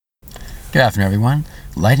Good afternoon, everyone.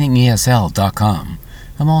 LightningESL.com.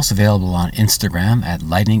 I'm also available on Instagram at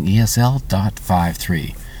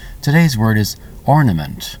lightningesl.53. Today's word is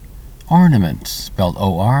ornament. Ornament, spelled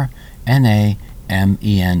O-R-N-A-M-E-N-T.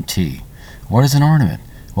 What is an ornament?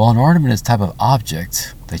 Well, an ornament is a type of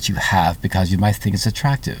object that you have because you might think it's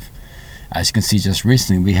attractive. As you can see, just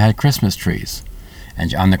recently we had Christmas trees.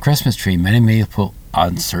 And on the Christmas tree, many put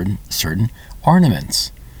on certain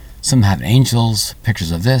ornaments. Some have angels,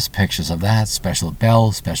 pictures of this, pictures of that, special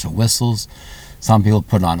bells, special whistles. Some people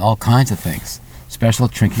put on all kinds of things. Special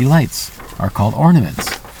trinkety lights are called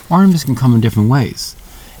ornaments. Ornaments can come in different ways.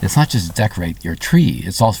 It's not just to decorate your tree,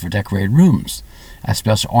 it's also for decorated rooms. A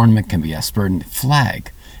special ornament can be a certain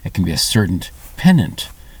flag. It can be a certain pennant,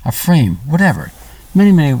 a frame, whatever.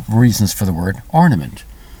 Many reasons for the word ornament.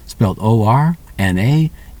 Spelled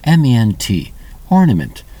O-R-N-A-M-E-N-T.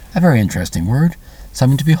 Ornament. A very interesting word.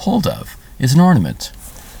 Something to behold of is an ornament.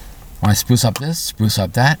 When I spruce up this, spruce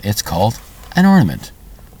up that, it's called an ornament.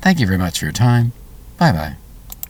 Thank you very much for your time. Bye-bye.